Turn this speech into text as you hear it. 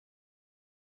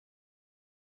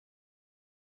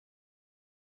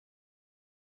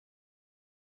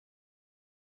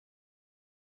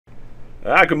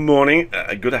Good morning,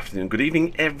 good afternoon, good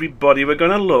evening, everybody. We're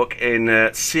going to look in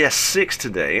CS6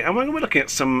 today, and we're going to be looking at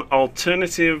some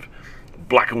alternative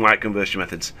black and white conversion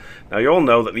methods. Now, you all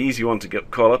know that the easy one to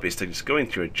get caught up is to just go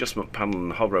into your adjustment panel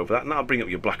and hover over that, and that'll bring up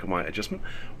your black and white adjustment.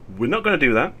 We're not going to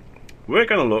do that. We're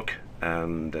going to look,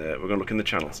 and we're going to look in the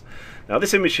channels. Now,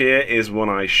 this image here is one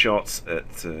I shot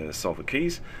at Salford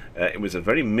Keys. It was a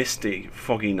very misty,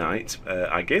 foggy night.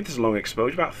 I gave this a long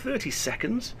exposure, about 30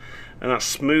 seconds, and that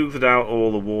smoothed out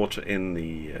all the water in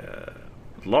the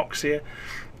locks here.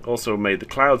 Also made the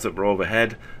clouds that were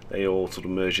overhead, they all sort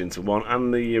of merged into one,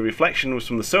 and the reflection was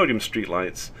from the sodium street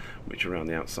lights, which are around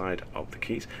the outside of the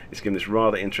keys. It's given this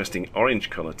rather interesting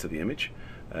orange colour to the image.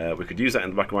 We could use that in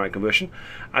the black and white conversion.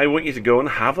 I want you to go and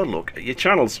have a look at your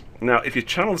channels. Now, if your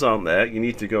channels aren't there, you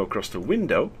need to go across to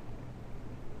Window,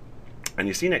 and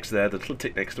you see next there, the little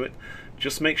tick next to it.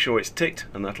 Just make sure it's ticked,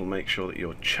 and that'll make sure that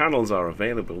your channels are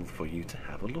available for you to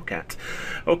have a look at.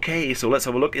 Okay, so let's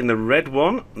have a look in the red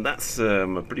one. That's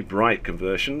a pretty bright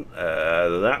conversion.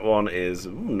 That one is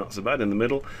not so bad in the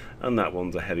middle, and that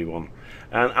one's a heavy one.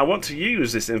 And I want to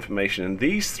use this information in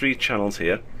these three channels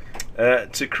here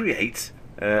to create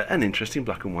an interesting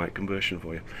black and white conversion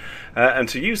for you. And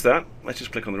to use that, let's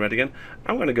just click on the red again.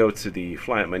 I'm going to go to the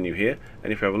flyout menu here,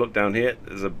 and if you have a look down here,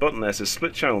 there's a button there that says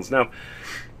split channels. Now,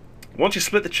 once you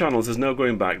split the channels, there's no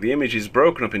going back. The image is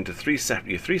broken up into three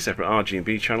separate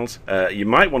RGB channels. You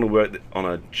might want to work on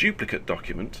a duplicate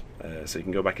document, so you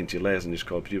can go back into your layers and just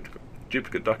call it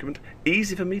duplicate document.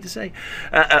 Easy for me to say,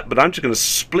 but I'm just going to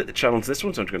split the channel to this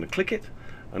one, so I'm just going to click it,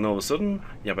 and all of a sudden,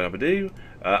 yabba dabba doo,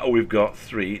 we've got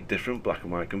three different black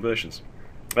and white conversions.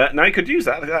 Now you could use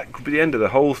that. That could be the end of the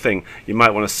whole thing. You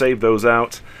might want to save those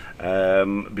out.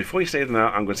 Before you save them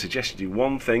out, I'm going to suggest you do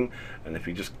one thing, and if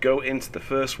you just go into the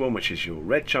first one, which is your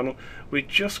red channel, we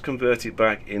just convert it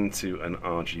back into an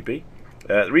RGB.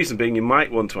 The reason being, you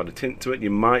might want to add a tint to it.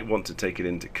 You might want to take it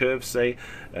into curves, say,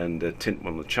 and tint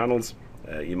one of the channels.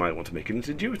 You might want to make it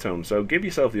into duotone, so give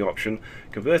yourself the option,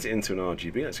 convert it into an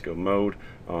RGB. Let's go mode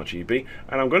RGB,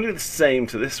 and I'm going to do the same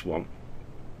to this one,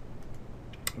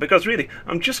 because really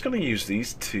I'm just going to use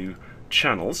these two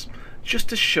channels just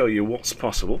to show you what's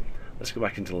possible. Let's go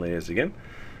back into layers again,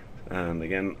 and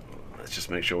again let's just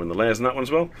make sure we're in the layers on that one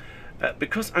as well,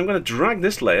 because I'm going to drag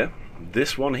this layer,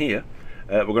 this one here,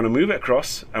 we're going to move it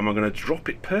across, and we're going to drop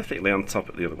it perfectly on top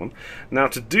of the other one. Now,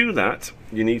 to do that,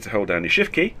 you need to hold down your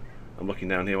shift key. I'm looking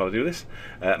down here while I do this.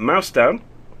 Mouse down,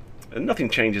 and nothing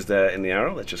changes there in the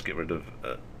arrow. Let's just get rid of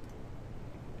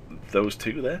those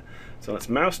two there. So let's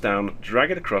mouse down, drag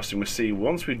it across, and we see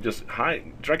once we just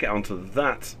drag it onto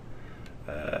that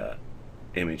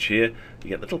image here, you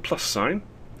get the little plus sign.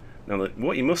 Now,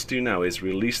 what you must do now is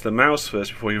release the mouse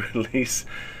first before you release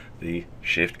the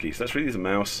shift key. So let's release the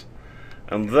mouse,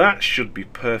 and that should be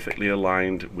perfectly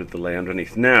aligned with the layer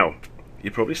underneath. Now,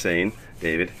 you're probably saying,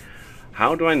 David,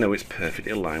 how do I know it's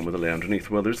perfectly aligned with the layer underneath?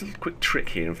 Well, there's a little quick trick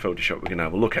here in Photoshop we're going to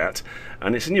have a look at,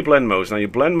 and it's in your blend modes. Now, your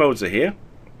blend modes are here.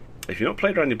 If you've not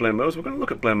played around your blend modes, we're going to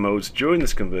look at blend modes during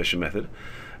this conversion method.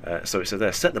 So it says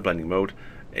there, set the blending mode.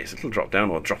 It's a little drop down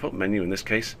or drop up menu in this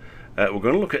case. We're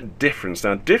going to look at difference.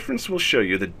 Now, difference will show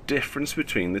you the difference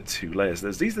between the two layers.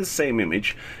 These are the same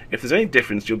image. If there's any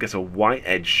difference, you'll get a white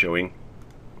edge showing,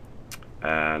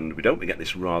 and we get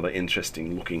this rather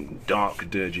interesting looking dark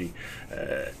dirty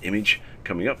image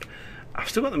coming up. I've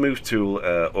still got the move tool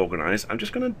organized. I'm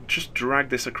just going to drag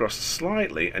this across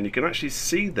slightly, and you can actually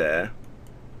see there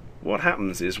what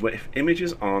happens is if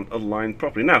images aren't aligned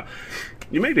properly. Now,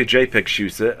 you may be a JPEG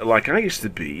shooter like I used to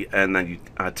be, and then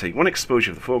I'd take one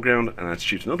exposure for the foreground and I'd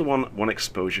shoot another one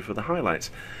exposure for the highlights.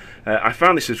 I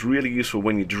found this is really useful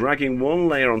when you're dragging one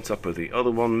layer on top of the other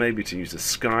one, maybe to use the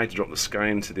sky, to drop the sky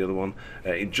into the other one.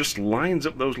 It just lines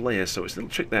up those layers, so it's a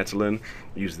little trick there to learn.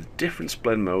 Use the difference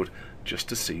blend mode just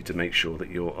to make sure that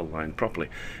you're aligned properly.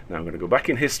 Now I'm going to go back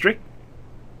in history,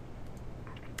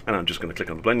 and I'm just going to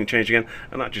click on the blending change again,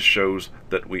 and that just shows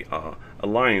that we are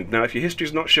aligned. Now, if your history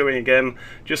is not showing again,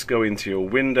 just go into your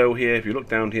window here. If you look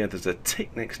down here, there's a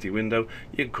tick next to your window.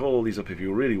 You can call all these up if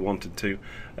you really wanted to.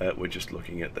 We're just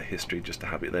looking at the history just to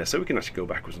have it there, so we can actually go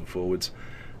backwards and forwards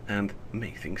and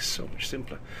make things so much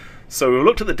simpler. So we've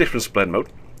looked at the difference blend mode.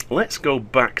 Let's go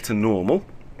back to normal,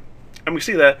 and we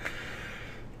see there,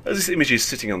 as this image is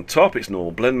sitting on top, it's normal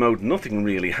blend mode, nothing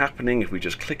really happening. If we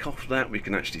just click off that, we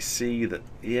can actually see that,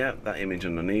 yeah, that image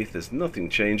underneath, there's nothing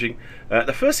changing.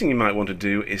 The first thing you might want to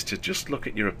do is to just look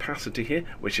at your opacity here,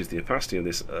 which is the opacity of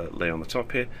this layer on the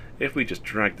top here. If we just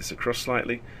drag this across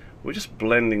slightly, we're just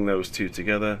blending those two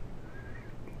together.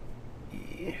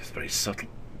 Yeah, it's very subtle,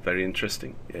 very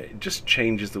interesting. Yeah, it just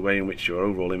changes the way in which your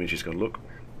overall image is going to look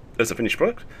as a finished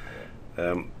product.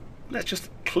 Let's just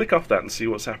click off that and see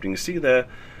what's happening. You see there,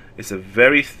 it's a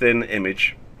very thin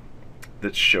image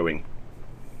that's showing.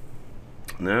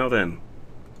 Now then,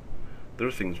 there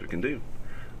are things we can do.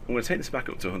 I'm going to take this back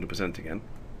up to 100% again.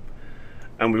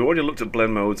 And we've already looked at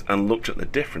blend modes and looked at the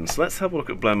difference. Let's have a look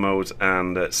at blend modes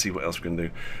and see what else we can do.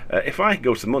 If I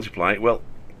go to multiply, well,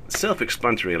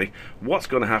 self-explanatory really. What's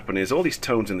going to happen is all these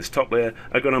tones in this top layer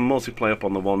are going to multiply up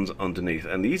on the ones underneath.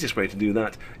 And the easiest way to do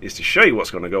that is to show you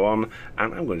what's going to go on.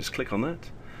 And I'm going to just click on that.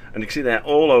 And you can see there,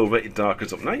 all over, it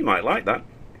darkens up. Now you might like that.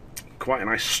 Quite a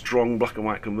nice strong black and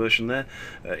white conversion there.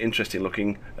 Interesting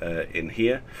looking in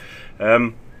here.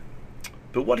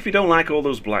 But what if you don't like all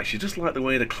those blacks? You just like the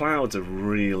way the clouds are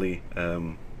really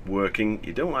working.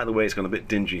 You don't like the way it's gone a bit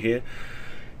dingy here.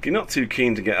 You're not too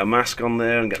keen to get a mask on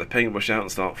there and get the paintbrush out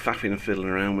and start faffing and fiddling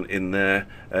around in there.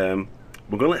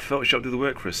 We're going to let Photoshop do the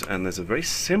work for us, and there's a very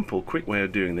simple, quick way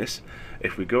of doing this.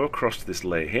 If we go across to this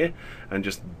layer here and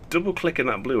just double click in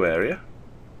that blue area,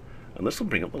 and this will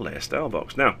bring up the layer style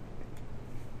box. Now,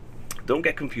 don't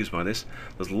get confused by this.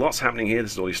 There's lots happening here.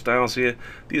 This is all your styles here.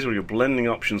 These are your blending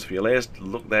options for your layers.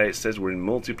 Look there, it says we're in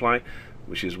multiply,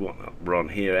 which is what we're on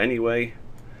here anyway.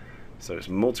 So it's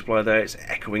multiply there, it's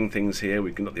echoing things here.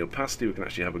 We can look at the opacity, we can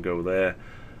actually have a go there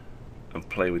and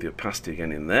play with the opacity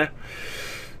again in there.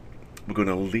 We're going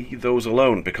to leave those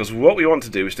alone because what we want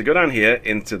to do is to go down here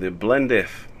into the blend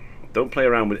if. Don't play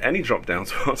around with any drop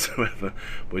downs whatsoever.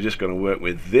 We're just going to work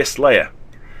with this layer.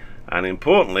 And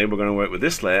importantly, we're going to work with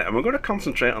this layer and we're going to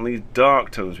concentrate on these dark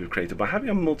tones we've created by having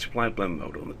a multiply blend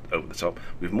mode on over the top.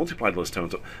 We've multiplied those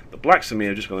tones up. The blacks for me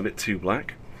are just gone a bit too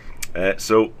black.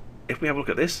 So if we have a look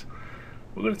at this,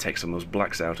 we're going to take some of those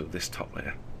blacks out of this top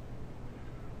layer.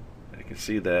 You can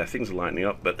see there, things are lightening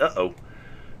up, but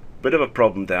bit of a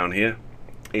problem down here.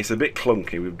 It's a bit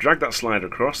clunky. We've dragged that slider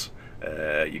across.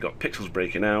 You've got pixels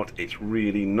breaking out. It's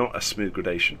really not a smooth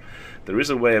gradation. There is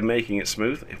a way of making it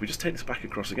smooth. If we just take this back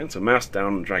across again, so mouse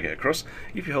down and drag it across.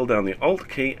 If you hold down the Alt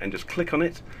key and just click on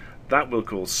it, that will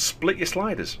cause split your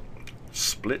sliders.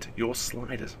 Split your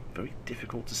sliders. Very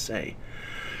difficult to say.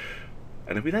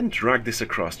 And if we then drag this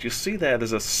across, you see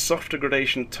there's a softer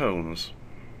gradation tones.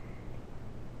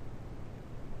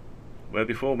 Where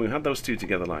before we had those two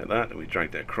together like that, and we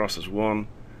dragged it across as one.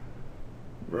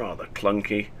 Rather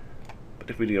clunky. But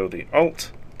if we go the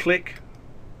Alt, click,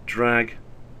 drag,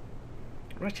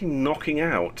 we're actually knocking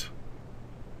out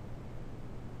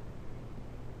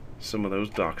some of those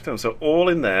dark tones. So all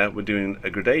in there, we're doing a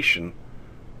gradation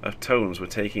of tones we're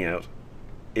taking out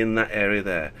in that area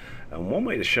there. And one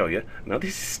way to show you, now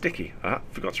this is sticky, I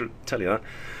forgot to tell you that.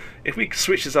 If we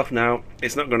switch this off now,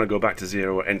 it's not going to go back to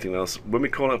 0 or anything else. When we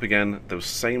call it up again, those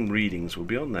same readings will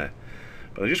be on there.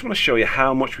 But I just want to show you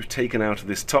how much we've taken out of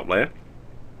this top layer.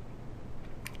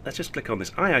 Let's just click on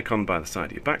this eye icon by the side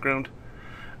of your background,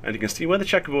 and you can see where the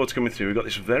checkerboard's coming through. We've got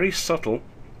this very subtle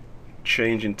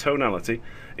change in tonality.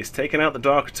 It's taken out the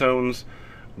darker tones,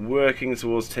 working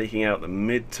towards taking out the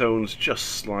mid tones just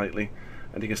slightly.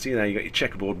 And you can see there you got your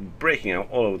checkerboard breaking out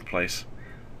all over the place.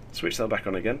 Switch that back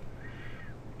on again.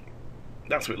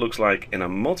 That's what it looks like in a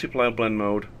multiplier blend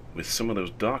mode with some of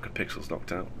those darker pixels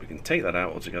knocked out. We can take that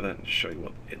out altogether and show you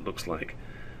what it looks like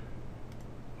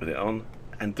with it on.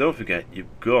 And don't forget,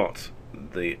 you've got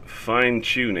the fine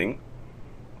tuning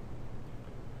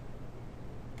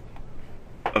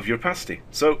of your opacity.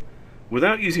 So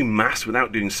without using masks,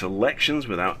 without doing selections,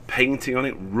 without painting on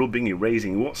it, rubbing,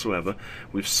 erasing whatsoever,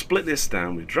 we've split this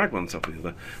down, we've dragged one on top of the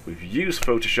other, we've used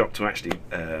Photoshop to actually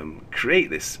create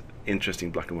this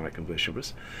interesting black and white conversion for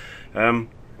us.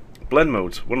 Blend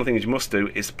modes, one of the things you must do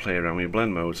is play around with your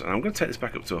blend modes, and I'm going to take this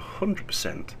back up to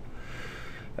 100%.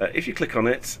 If you click on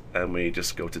it and we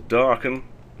just go to darken,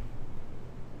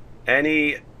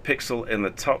 any pixel in the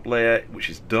top layer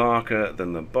which is darker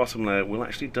than the bottom layer will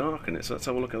actually darken it. So let's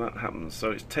have a look at that happens.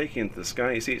 So it's taking into the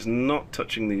sky. You see it's not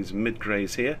touching these mid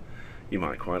grays here. You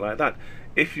might quite like that.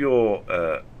 If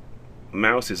your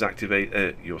mouse is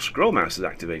activated, your scroll mouse is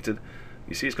activated,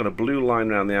 you see it's got a blue line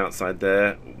around the outside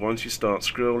there. Once you start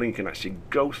scrolling, you can actually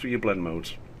go through your blend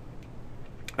modes.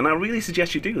 And I really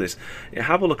suggest you do this.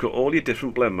 Have a look at all your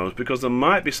different blend modes, because there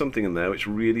might be something in there which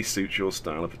really suits your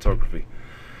style of photography.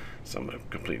 Some are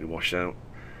completely washed out.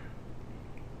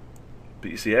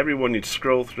 But you see, every one you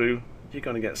scroll through, you're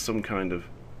going to get some kind of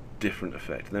different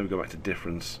effect. And then we go back to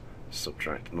difference,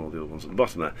 subtract, and all the other ones at the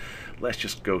bottom there. Let's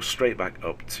just go straight back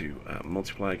up to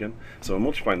multiply again. So I'm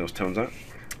multiplying those tones out.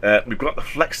 We've got the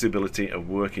flexibility of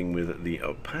working with the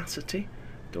opacity.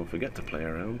 Don't forget to play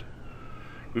around.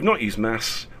 We've not used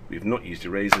masks, we've not used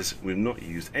erasers, we've not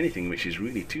used anything which is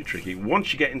really too tricky.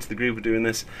 Once you get into the groove of doing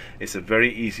this, it's a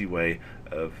very easy way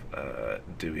of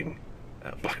doing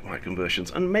black and white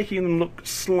conversions and making them look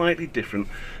slightly different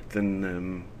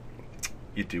than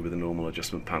you do with a normal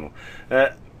adjustment panel.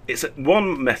 It's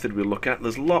one method we'll look at.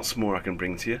 There's lots more I can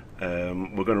bring to you.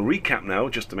 We're going to recap now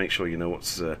just to make sure you know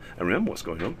what's and remember what's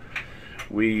going on.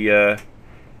 We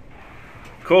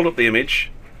called up the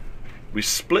image, we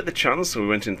split the channels, so we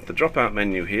went into the drop-out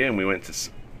menu here, and we went to,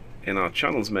 in our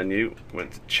channels menu,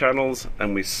 went to channels,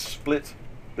 and we split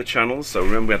the channels. So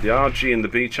remember we had the RG and the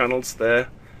B channels there.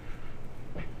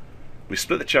 We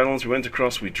split the channels, we went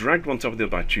across, we dragged one on top of the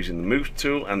other by choosing the move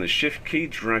tool and the shift key,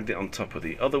 dragged it on top of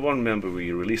the other one. Remember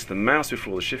we released the mouse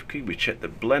before the shift key, we checked the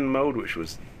blend mode, which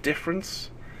was difference,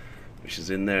 which is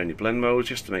in there in your blend mode,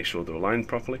 just to make sure they're aligned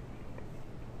properly.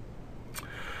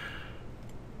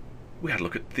 We had a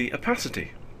look at the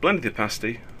opacity, blended the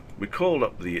opacity, we called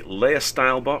up the layer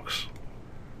style box.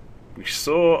 We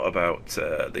saw about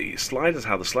the sliders,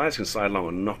 how the sliders can slide along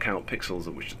and knock out pixels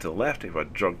which are to the left. If I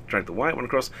drag the white one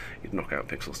across, you'd knock out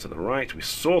pixels to the right. We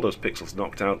saw those pixels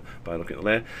knocked out by looking at the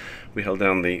layer. We held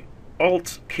down the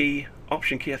Alt key,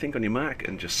 Option key I think on your Mac,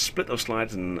 and just split those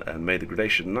sliders and made the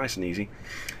gradation nice and easy.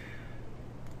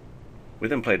 We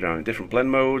then played around in different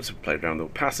blend modes, played around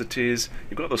with opacities.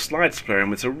 You've got those sliders to play around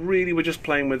with, so really we're just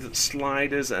playing with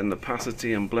sliders and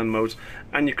opacity and blend modes,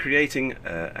 and you're creating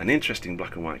an interesting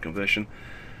black and white conversion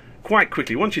quite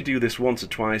quickly. Once you do this once or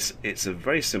twice, it's a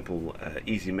very simple,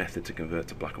 easy method to convert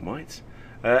to black and white.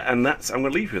 And that's, I'm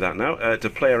going to leave you with that now, to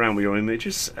play around with your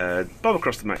images. Bob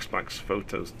across to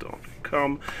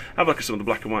maxblacksphotos.com. Have a look at some of the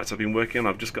black and whites I've been working on.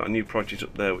 I've just got a new project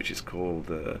up there which is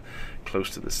called Close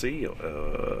to the Sea,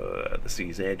 at the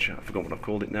Sea's Edge. I forgot what I've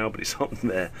called it now, but it's up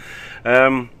there.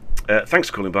 Thanks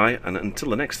for calling by, and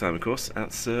until the next time, of course,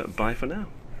 that's bye for now.